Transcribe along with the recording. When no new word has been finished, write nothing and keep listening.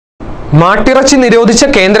മാട്ടിറച്ചി നിരോധിച്ച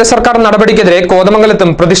കേന്ദ്ര സർക്കാർ നടപടിക്കെതിരെ കോതമംഗലത്തും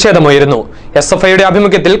പ്രതിഷേധമുയരുന്നു. എസ്എഫ്ഐയുടെ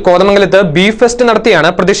ആഭിമുഖ്യത്തിൽ കോതമംഗലത്ത് ബീഫ് ഫെസ്റ്റ് നടത്തിയാണ്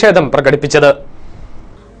പ്രതിഷേധം പ്രകടിപ്പിച്ചത്.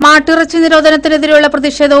 മാട്ടിറച്ചി നിരോധനത്തിനെതിരെയുള്ള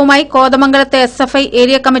പ്രതിഷേധവുമായി കോതമംഗലത്തെ എസ്എഫ്ഐ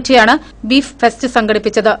ഏരിയ കമ്മിറ്റിയാണ് ബീഫ് ഫെസ്റ്റ്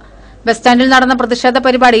സംഘടിപ്പിച്ചത്. ബസ് സ്റ്റാൻഡിൽ നടന്ന പ്രതിഷേധ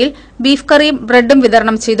പരിപാടിയിൽ ബീഫ് കറിയും ബ്രെഡും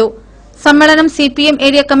വിതരണം ചെയ്തു. സമ്മേളനം സിപിഎം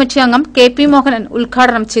ഏരിയ കമ്മിറ്റി അംഗം കെ.പി. മോഹനൻ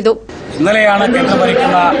ഉദ്ഘാടനം ചെയ്തു. ഇന്നലെയാണ് കേന്ദ്രം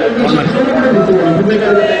ഭരിക്കുന്ന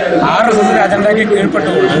ആർഎസ്എസിന്റെ അജണ്ടയ്ക്ക്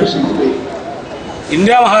കീഴ്പ്പെട്ടുകൊണ്ട്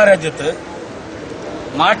ഇന്ത്യ മഹാരാജ്യത്ത്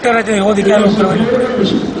മാട്ടിറച്ചി നിരോധിക്കാൻ ഉത്തരവിൽ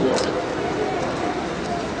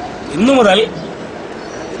ഇന്നു മുതൽ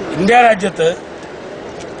ഇന്ത്യ രാജ്യത്ത്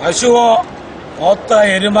പശുവോ പോത്ത്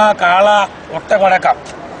എരുമ കാള ഒട്ടകൊടക്കം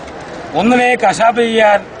ഒന്നിനെ കശാപ്പ്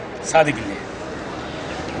ചെയ്യാൻ സാധിക്കില്ല,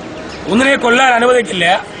 ഒന്നിനെ കൊല്ലാൻ അനുവദിക്കില്ല,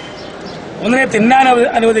 ഒന്നിനെ തിന്നാൻ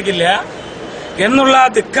അനുവദിക്കില്ല എന്നുള്ള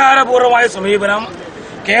ധിക്കാരപൂർവമായ സമീപനം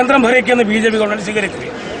കേന്ദ്രം ഭരിക്കുന്ന ബിജെപി ഗവൺമെന്റ് സ്വീകരിക്കുക.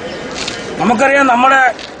 നമുക്കറിയാം നമ്മുടെ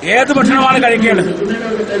ഏത് ഭക്ഷണമാണ് കഴിക്കേണ്ടത്,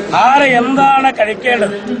 ആരെ എന്താണ്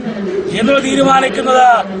കഴിക്കേണ്ടത് എന്നത് തീരുമാനിക്കുന്നത്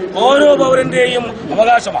ഓരോ പൗരന്റെയും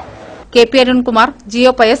അവകാശമാണ്. കെ.പി. അരുൺകുമാർ,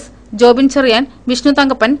 ജിയോ പയസ്, ജോബിൻ ചെറിയാൻ, വിഷ്ണു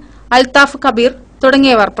തങ്കപ്പൻ, അൽത്താഫ് കബീർ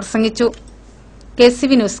തുടങ്ങിയവർ പ്രസംഗിച്ചു.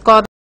 KCV news.